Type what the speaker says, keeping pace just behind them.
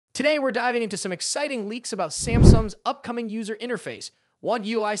Today, we're diving into some exciting leaks about Samsung's upcoming user interface, One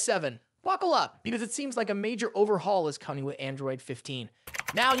UI 7. Buckle up, because it seems like a major overhaul is coming with Android 15.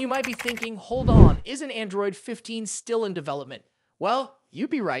 Now, you might be thinking, hold on, isn't Android 15 still in development? Well, you'd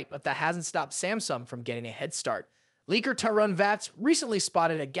be right, but that hasn't stopped Samsung from getting a head start. Leaker Tarun Vats recently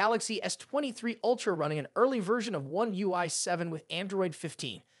spotted a Galaxy S23 Ultra running an early version of One UI 7 with Android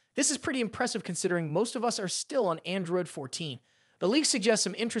 15. This is pretty impressive considering most of us are still on Android 14. The leak suggests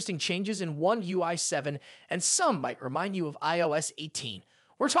some interesting changes in One UI 7, and some might remind you of iOS 18.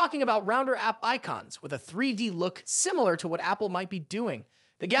 We're talking about rounder app icons with a 3D look similar to what Apple might be doing.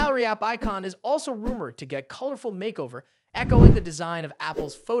 The Gallery app icon is also rumored to get colorful makeover, echoing the design of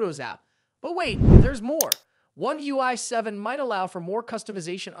Apple's Photos app. But wait, there's more. One UI 7 might allow for more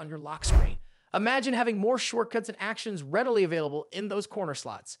customization on your lock screen. Imagine having more shortcuts and actions readily available in those corner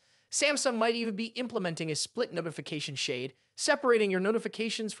slots. Samsung might even be implementing a split notification shade, separating your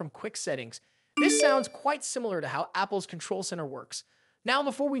notifications from quick settings. This sounds quite similar to how Apple's Control Center works. Now,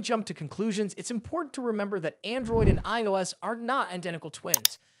 before we jump to conclusions, it's important to remember that Android and iOS are not identical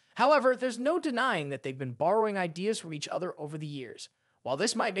twins. However, there's no denying that they've been borrowing ideas from each other over the years. While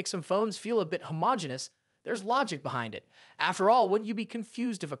this might make some phones feel a bit homogenous, there's logic behind it. After all, wouldn't you be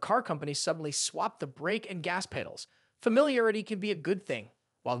confused if a car company suddenly swapped the brake and gas pedals? Familiarity can be a good thing.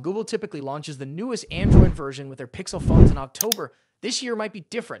 While Google typically launches the newest Android version with their Pixel phones in October, this year might be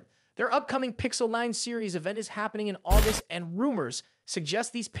different. Their upcoming Pixel 9 series event is happening in August, and rumors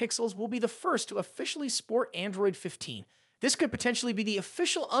suggest these Pixels will be the first to officially sport Android 15. This could potentially be the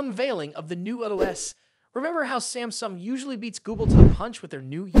official unveiling of the new OS. Remember how Samsung usually beats Google to the punch with their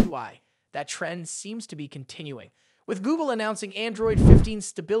new UI? That trend seems to be continuing. With Google announcing Android 15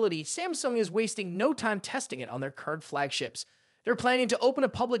 stability, Samsung is wasting no time testing it on their current flagships. They're planning to open a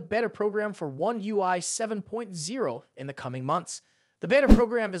public beta program for One UI 7.0 in the coming months. The beta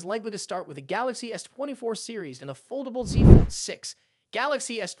program is likely to start with the Galaxy S24 series and the foldable Z Fold 6.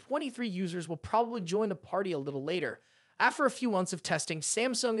 Galaxy S23 users will probably join the party a little later. After a few months of testing,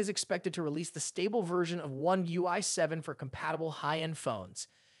 Samsung is expected to release the stable version of One UI 7 for compatible high-end phones.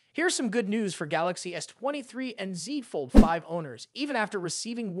 Here's some good news for Galaxy S23 and Z Fold 5 owners. Even after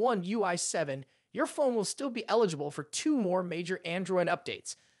receiving One UI 7, your phone will still be eligible for 2 more major Android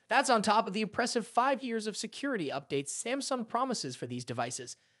updates. That's on top of the impressive 5 years of security updates Samsung promises for these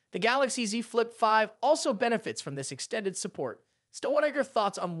devices. The Galaxy Z Flip 5 also benefits from this extended support. So what are your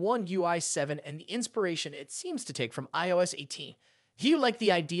thoughts on One UI 7 and the inspiration it seems to take from iOS 18? Do you like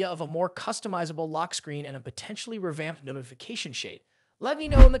the idea of a more customizable lock screen and a potentially revamped notification shade? Let me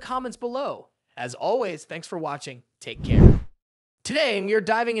know in the comments below. As always, thanks for watching. Take care. Today, we are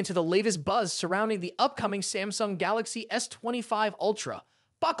diving into the latest buzz surrounding the upcoming Samsung Galaxy S25 Ultra.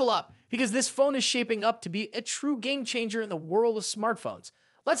 Buckle up, because this phone is shaping up to be a true game changer in the world of smartphones.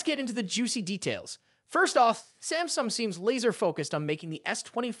 Let's get into the juicy details. First off, Samsung seems laser focused on making the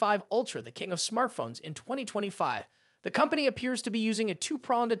S25 Ultra the king of smartphones in 2025. The company appears to be using a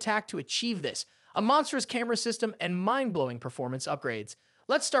two-pronged attack to achieve this, a monstrous camera system and mind-blowing performance upgrades.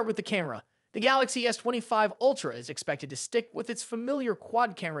 Let's start with the camera. The Galaxy S25 Ultra is expected to stick with its familiar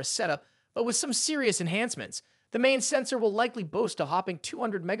quad-camera setup, but with some serious enhancements. The main sensor will likely boast a hopping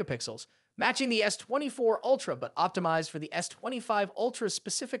 200 megapixels, matching the S24 Ultra but optimized for the S25 Ultra's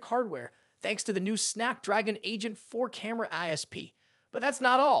specific hardware, thanks to the new Snapdragon Agent 4 camera ISP. But that's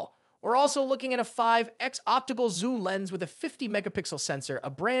not all. We're also looking at a 5x optical zoom lens with a 50 megapixel sensor, a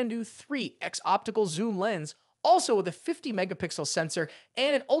brand new 3x optical zoom lens, also with a 50 megapixel sensor,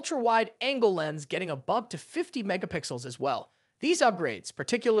 and an ultra-wide angle lens getting a bump to 50 megapixels as well. These upgrades,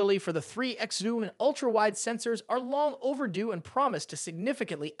 particularly for the 3x zoom and ultra-wide sensors, are long overdue and promise to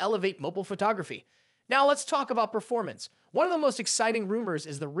significantly elevate mobile photography. Now let's talk about performance. One of the most exciting rumors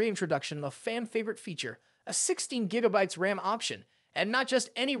is the reintroduction of a fan-favorite feature, a 16GB RAM option. And not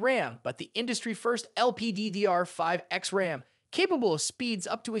just any RAM, but the industry-first LPDDR5X RAM, capable of speeds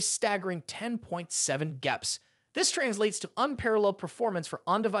up to a staggering 10.7 GHz. This translates to unparalleled performance for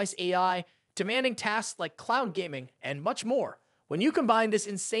on-device AI, demanding tasks like cloud gaming, and much more. When you combine this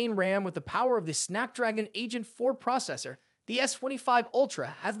insane RAM with the power of the Snapdragon Agent 4 processor, the S25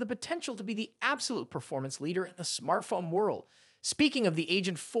 Ultra has the potential to be the absolute performance leader in the smartphone world. Speaking of the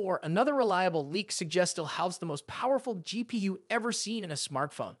Agent 4, another reliable leak suggests it'll house the most powerful GPU ever seen in a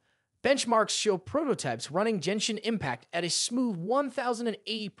smartphone. Benchmarks show prototypes running Genshin Impact at a smooth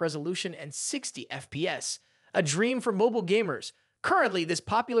 1080p resolution and 60 FPS, a dream for mobile gamers. Currently, this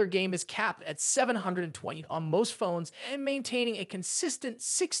popular game is capped at 720 on most phones, and maintaining a consistent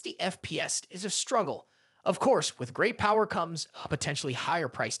 60 FPS is a struggle. Of course, with great power comes a potentially higher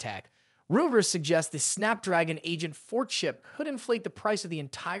price tag. Rumors suggest the Snapdragon Agent 4 chip could inflate the price of the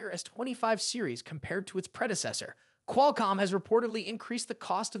entire S25 series compared to its predecessor. Qualcomm has reportedly increased the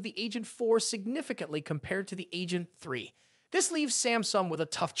cost of the Agent 4 significantly compared to the Agent 3. This leaves Samsung with a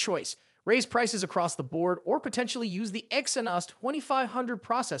tough choice: raise prices across the board or potentially use the Exynos 2500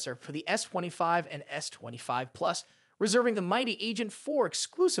 processor for the S25 and S25 Plus, reserving the mighty Agent 4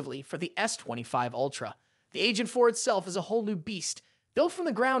 exclusively for the S25 Ultra. The Agent 4 itself is a whole new beast, built from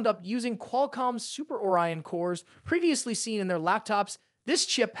the ground up using Qualcomm's Super Oryon cores previously seen in their laptops. This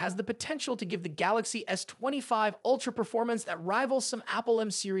chip has the potential to give the Galaxy S25 Ultra performance that rivals some Apple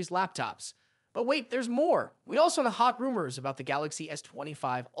M series laptops. But wait, there's more. We also have hot rumors about the Galaxy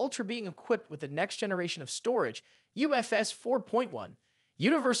S25 Ultra being equipped with the next generation of storage, UFS 4.1.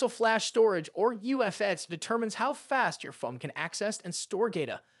 Universal Flash Storage, or UFS, determines how fast your phone can access and store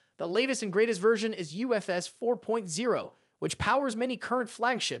data. The latest and greatest version is UFS 4.0, which powers many current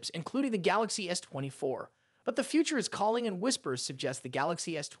flagships, including the Galaxy S24. But the future is calling, and whispers suggest the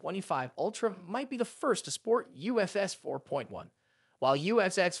Galaxy S25 Ultra might be the first to sport UFS 4.1. While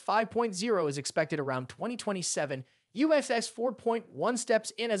UFS 5.0 is expected around 2027, UFS 4.1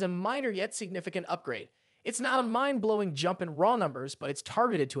 steps in as a minor yet significant upgrade. It's not a mind-blowing jump in raw numbers, but it's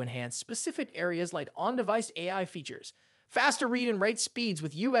targeted to enhance specific areas like on-device AI features. Faster read and write speeds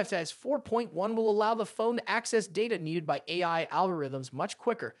with UFS 4.1 will allow the phone to access data needed by AI algorithms much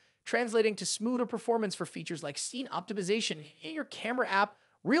quicker, translating to smoother performance for features like scene optimization in your camera app,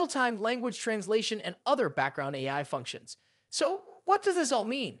 real-time language translation, and other background AI functions. So, what does this all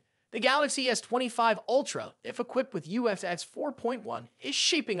mean? The Galaxy S25 Ultra, if equipped with UFS 4.1, is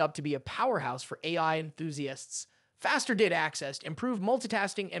shaping up to be a powerhouse for AI enthusiasts. Faster data access, improved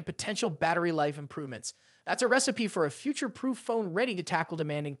multitasking, and potential battery life improvements. That's a recipe for a future-proof phone ready to tackle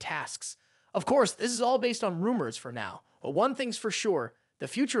demanding tasks. Of course, this is all based on rumors for now, but one thing's for sure: the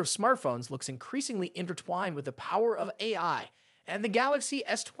future of smartphones looks increasingly intertwined with the power of AI, and the Galaxy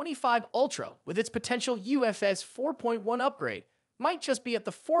S25 Ultra, with its potential UFS 4.1 upgrade, might just be at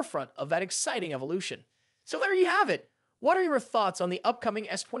the forefront of that exciting evolution. So there you have it. What are your thoughts on the upcoming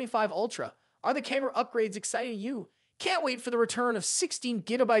S25 Ultra? Are the camera upgrades exciting you? Can't wait for the return of 16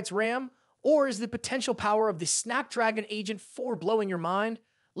 gigabytes RAM? Or is the potential power of the Snapdragon Agent 4 blowing your mind?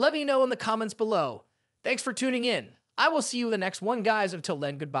 Let me know in the comments below. Thanks for tuning in. I will see you in the next one, guys. Until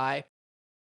then, goodbye.